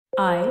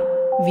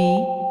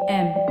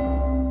IVM.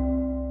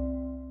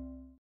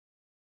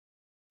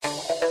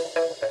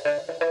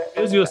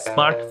 Here's your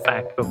smart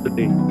fact of the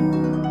day.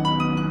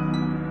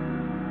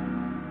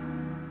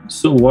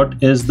 So,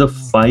 what is the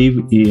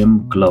 5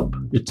 a.m. club?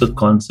 It's a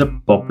concept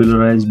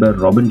popularized by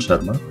Robin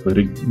Sharma, where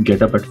you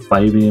get up at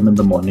 5 a.m. in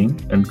the morning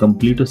and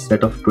complete a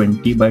set of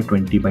 20 by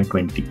 20 by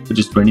 20, which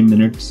is 20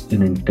 minutes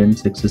in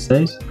intense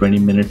exercise, 20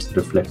 minutes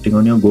reflecting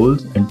on your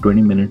goals, and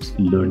 20 minutes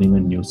learning a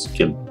new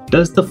skill.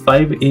 Does the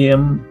 5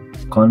 a.m.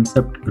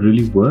 concept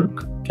really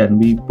work? Can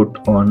we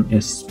put on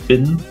a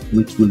spin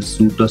which will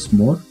suit us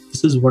more?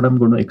 This is what I'm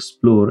going to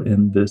explore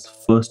in this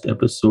first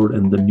episode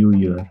in the new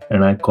year,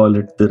 and I call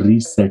it the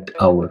Reset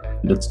Hour.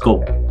 Let's go.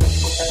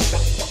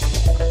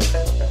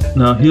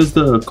 Now, here's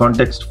the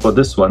context for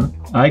this one.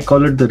 I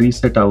call it the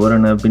Reset Hour,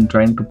 and I've been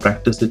trying to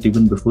practice it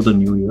even before the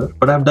new year,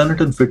 but I've done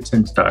it in fits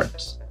and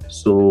starts.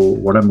 So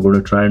what I'm going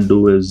to try and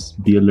do is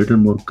be a little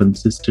more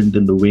consistent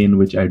in the way in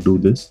which I do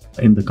this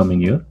in the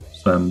coming year.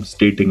 So I'm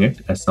stating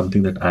it as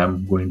something that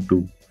I'm going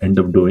to end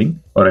up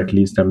doing, or at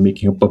least I'm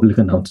making a public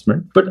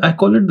announcement. But I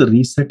call it the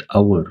Reset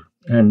Hour.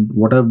 And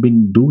what I've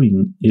been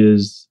doing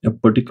is a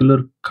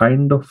particular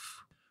kind of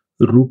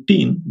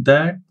routine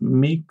that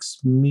makes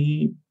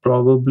me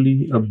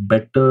probably a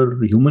better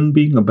human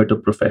being, a better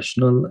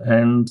professional,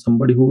 and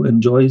somebody who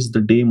enjoys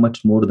the day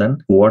much more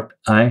than what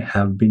I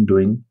have been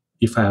doing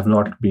if I have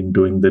not been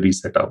doing the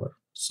Reset Hour.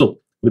 So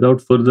without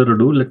further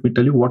ado, let me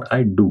tell you what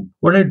I do.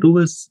 What I do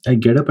is I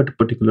get up at a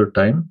particular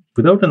time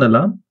without an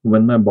alarm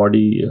when my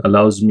body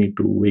allows me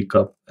to wake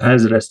up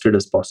as rested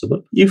as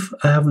possible. If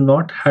I have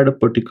not had a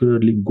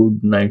particularly good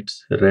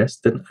night's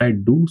rest, then I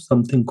do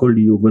something called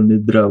Yoga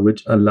Nidra,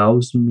 which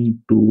allows me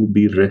to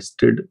be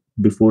rested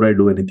before I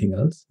do anything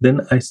else.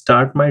 Then I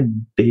start my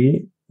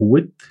day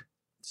with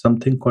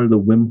something called the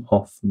Wim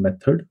Hof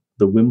method.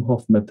 The Wim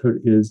Hof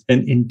method is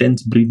an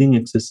intense breathing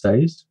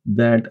exercise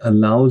that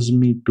allows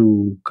me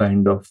to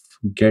kind of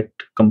get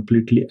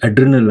completely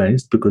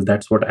adrenalized, because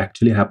that's what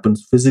actually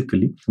happens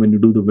physically when you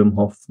do the Wim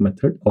Hof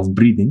method of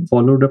breathing,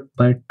 followed up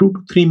by 2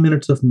 to 3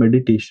 minutes of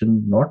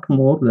meditation, not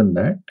more than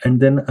that. And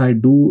then I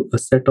do a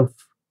set of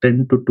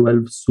 10 to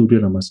 12 Surya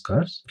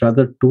Namaskars,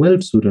 rather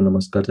 12 Surya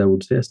Namaskars, I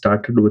would say. I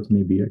started with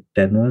maybe a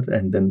 10er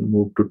and then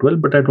moved to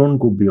 12, but I don't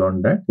go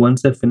beyond that.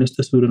 Once I finish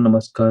the Surya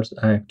Namaskars,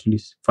 I actually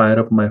fire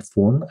up my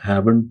phone. I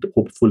haven't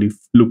hopefully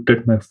looked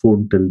at my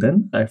phone till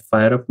then. I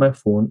fire up my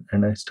phone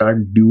and I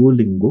start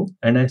Duolingo,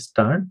 and I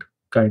start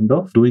kind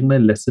of doing my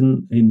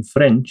lesson in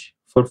French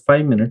for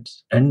 5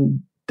 minutes.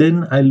 And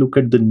then I look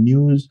at the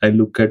news, I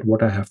look at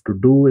what I have to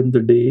do in the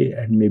day,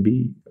 and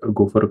maybe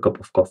go for a cup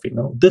of coffee.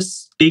 Now,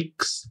 this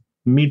takes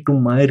me to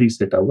my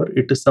reset hour.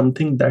 It is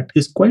something that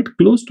is quite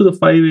close to the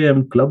 5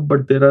 a.m. club,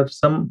 but there are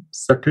some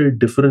subtle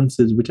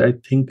differences which I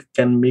think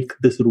can make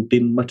this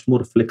routine much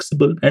more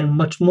flexible and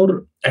much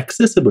more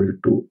accessible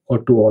to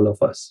all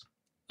of us.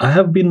 I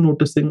have been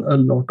noticing a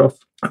lot of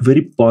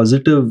very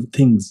positive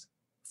things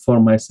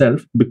for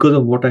myself because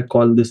of what I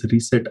call this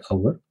reset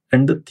hour.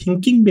 And the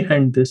thinking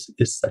behind this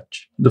is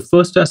such. The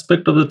first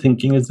aspect of the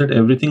thinking is that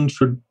everything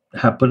should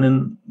happen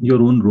in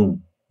your own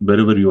room,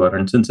 wherever you are.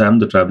 And since I'm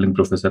the traveling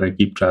professor, I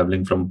keep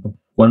traveling from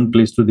one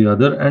place to the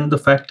other. And the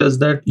fact is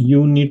that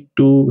you need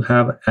to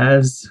have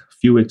as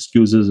few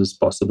excuses as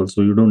possible.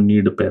 So you don't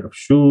need a pair of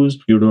shoes,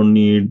 you don't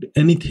need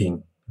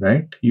anything,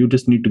 right? You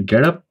just need to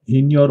get up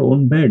in your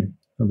own bed,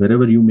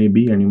 wherever you may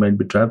be, and you might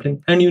be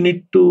traveling. And you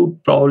need to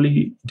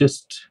probably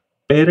just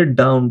pare it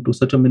down to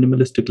such a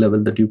minimalistic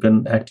level that you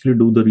can actually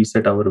do the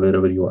reset hour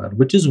wherever you are,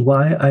 which is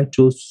why I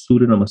chose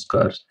Surya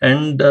Namaskars.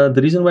 And the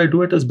reason why I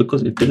do it is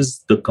because it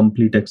is the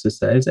complete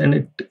exercise, and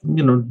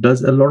it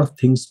does a lot of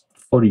things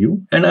for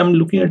you. And I'm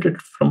looking at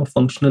it from a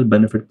functional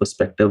benefit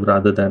perspective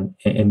rather than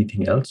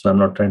anything else. So I'm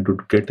not trying to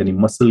get any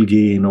muscle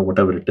gain or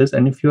whatever it is.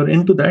 And if you're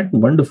into that,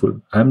 wonderful.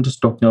 I'm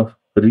just talking of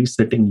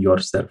resetting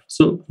yourself.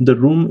 So the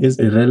room is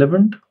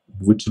irrelevant,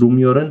 which room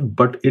you're in,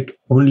 but it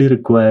only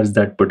requires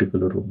that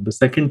particular room. The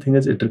second thing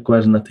is it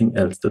requires nothing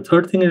else. The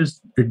third thing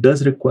is it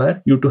does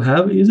require you to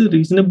have is a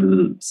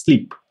reasonable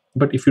sleep.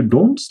 But if you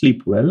don't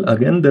sleep well,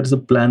 again, there's a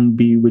plan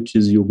B, which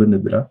is Yoga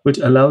Nidra, which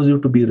allows you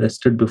to be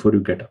rested before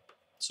you get up.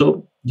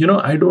 So,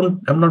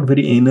 I'm not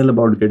very anal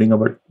about getting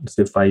up at,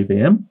 say, 5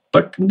 a.m.,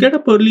 but get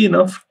up early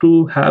enough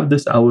to have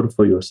this hour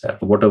for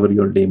yourself, whatever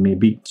your day may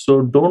be.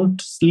 So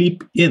don't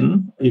sleep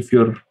in if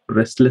you're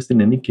restless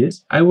in any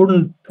case. I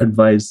wouldn't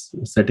advise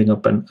setting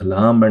up an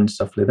alarm and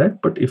stuff like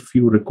that, but if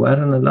you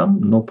require an alarm,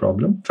 no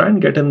problem. Try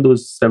and get in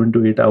those 7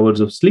 to 8 hours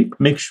of sleep.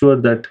 Make sure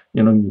that,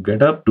 you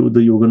get up, do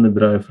the Yoga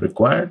Nidra if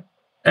required,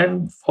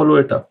 and follow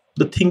it up.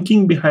 The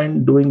thinking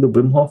behind doing the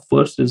Wim Hof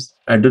first is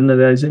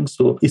adrenalizing,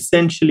 so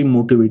essentially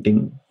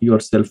motivating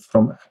yourself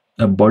from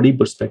a body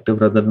perspective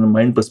rather than a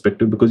mind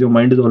perspective, because your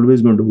mind is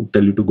always going to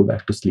tell you to go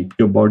back to sleep.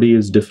 Your body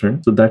is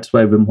different. So that's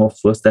why Wim Hof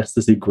first, that's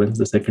the sequence.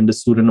 The second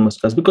is Surya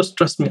Namaskars, because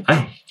trust me,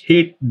 I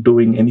hate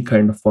doing any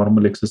kind of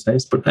formal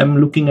exercise, but I'm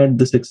looking at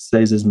this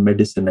exercise as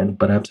medicine, and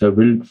perhaps I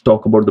will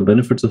talk about the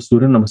benefits of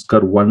Surya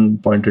Namaskar one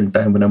point in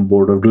time when I'm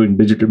bored of doing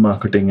digital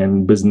marketing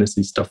and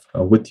businessy stuff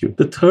with you.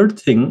 The third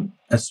thing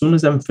as soon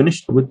as I'm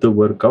finished with the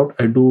workout,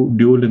 I do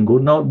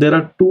Duolingo. Now, there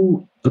are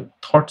two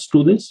thoughts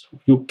to this.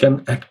 You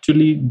can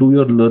actually do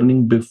your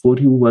learning before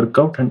you work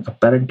out, and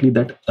apparently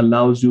that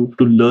allows you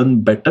to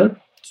learn better.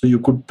 So you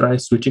could try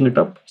switching it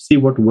up, see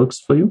what works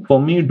for you.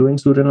 For me, doing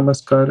Surya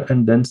Namaskar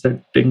and then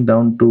setting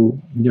down to,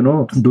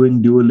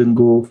 doing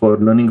Duolingo for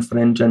learning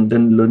French and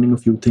then learning a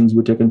few things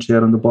which I can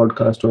share on the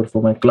podcast or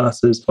for my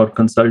classes or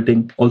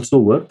consulting also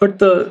work. But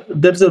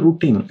there's a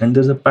routine and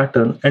there's a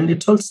pattern, and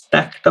it's all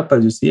stacked up,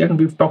 as you see. And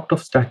we've talked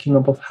of stacking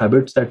up of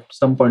habits at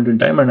some point in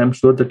time. And I'm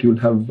sure that you'll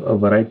have a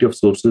variety of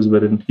sources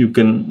wherein you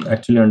can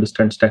actually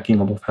understand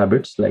stacking up of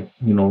habits, like,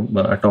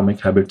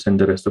 atomic habits and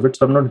the rest of it.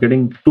 So I'm not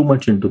getting too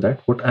much into that.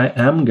 What I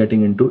am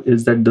getting into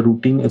is that the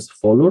routine is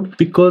followed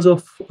because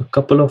of a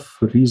couple of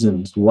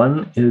reasons.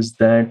 One is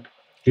that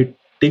it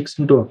takes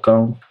into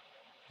account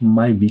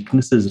my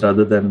weaknesses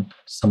rather than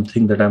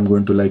something that I'm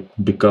going to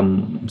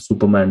become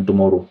Superman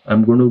tomorrow.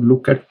 I'm going to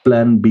look at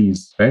plan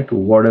Bs, right?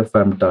 What if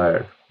I'm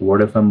tired?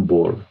 What if I'm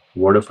bored?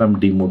 What if I'm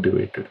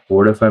demotivated?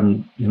 What if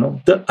I'm,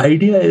 the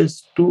idea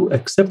is to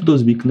accept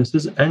those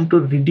weaknesses and to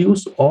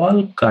reduce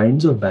all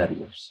kinds of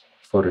barriers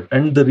for it.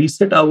 And the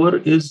reset hour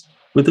is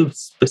with a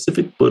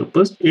specific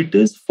purpose. It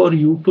is for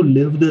you to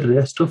live the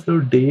rest of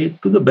your day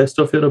to the best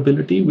of your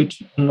ability,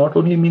 which not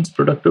only means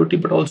productivity,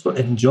 but also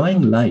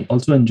enjoying life.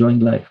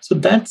 So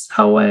that's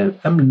how I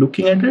am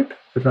looking at it,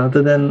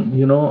 rather than,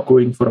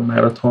 going for a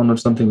marathon or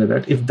something like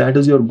that. If that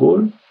is your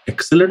goal,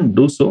 excellent,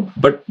 do so.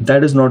 But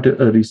that is not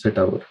a reset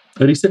hour.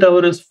 A reset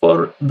hour is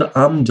for the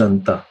Aam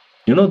Janta.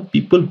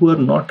 People who are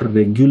not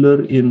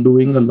regular in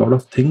doing a lot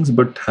of things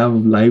but have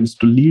lives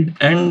to lead.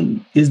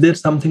 And is there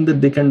something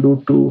that they can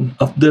do to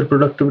up their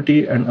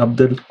productivity and up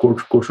their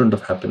quotient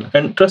of happiness?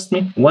 And trust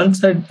me,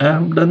 once I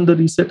have done the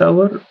reset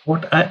hour,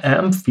 what I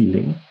am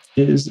feeling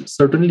is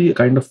certainly a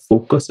kind of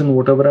focus in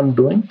whatever I'm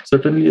doing,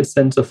 certainly a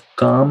sense of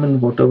calm in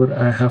whatever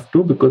I have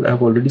to, because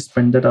I've already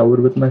spent that hour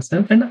with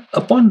myself. And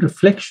upon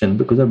reflection,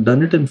 because I've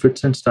done it in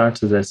fits and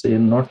starts, as I say,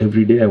 and not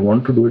every day I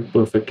want to do it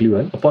perfectly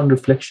well, upon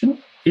reflection,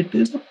 it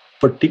is a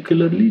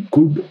particularly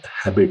good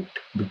habit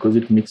because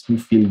it makes me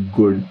feel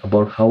good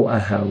about how I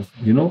have,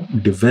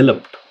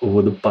 developed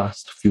over the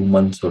past few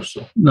months or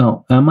so.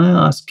 Now, am I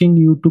asking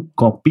you to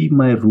copy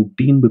my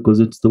routine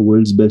because it's the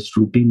world's best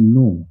routine?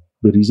 No.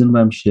 The reason why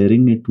I'm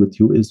sharing it with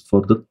you is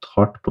for the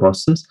thought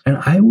process. And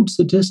I would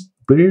suggest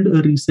build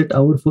a reset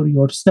hour for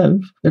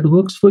yourself that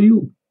works for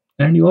you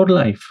and your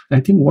life. I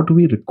think what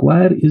we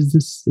require is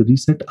this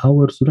reset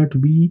hour so that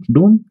we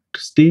don't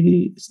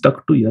stay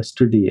stuck to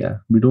yesterday.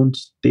 We don't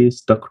stay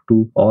stuck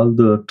to all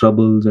the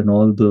troubles and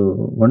all the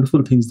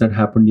wonderful things that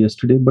happened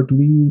yesterday, but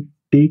we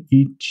take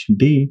each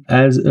day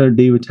as a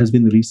day which has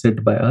been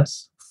reset by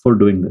us for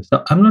doing this.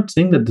 Now, I'm not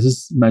saying that this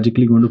is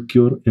magically going to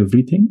cure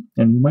everything,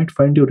 and you might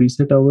find your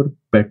reset hour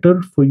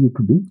better for you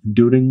to do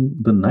during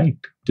the night,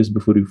 just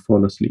before you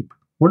fall asleep.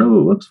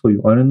 Whatever works for you,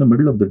 or in the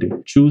middle of the day.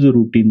 Choose a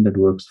routine that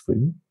works for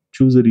you.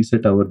 Choose a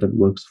reset hour that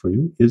works for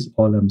you, is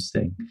all I'm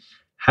saying.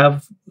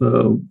 Have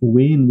a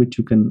way in which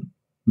you can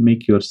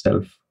make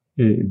yourself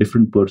a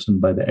different person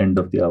by the end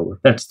of the hour.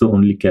 That's the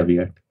only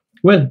caveat.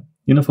 Well,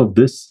 enough of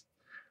this.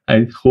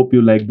 I hope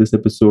you liked this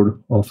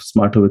episode of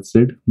Smarter with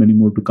Sid. Many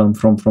more to come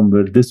from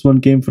where this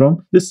one came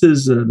from. This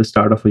is the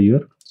start of a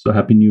year. So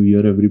Happy New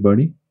Year,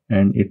 everybody.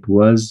 And it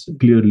was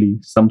clearly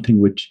something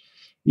which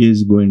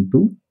is going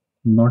to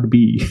not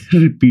be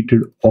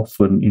repeated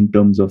often in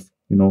terms of,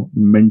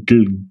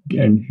 mental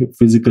and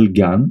physical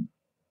gyan.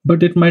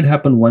 But it might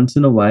happen once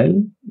in a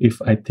while if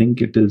I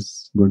think it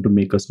is going to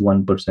make us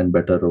 1%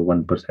 better or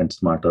 1%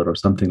 smarter or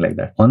something like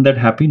that. On that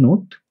happy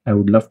note, I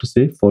would love to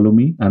say, follow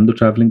me. I'm the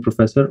Traveling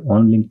Professor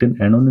on LinkedIn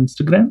and on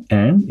Instagram.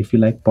 And if you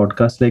like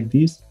podcasts like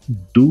these,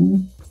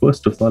 do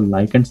first of all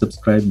like and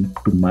subscribe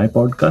to my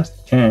podcast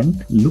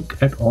and look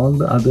at all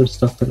the other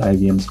stuff that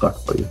IVM's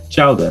got for you.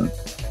 Ciao then.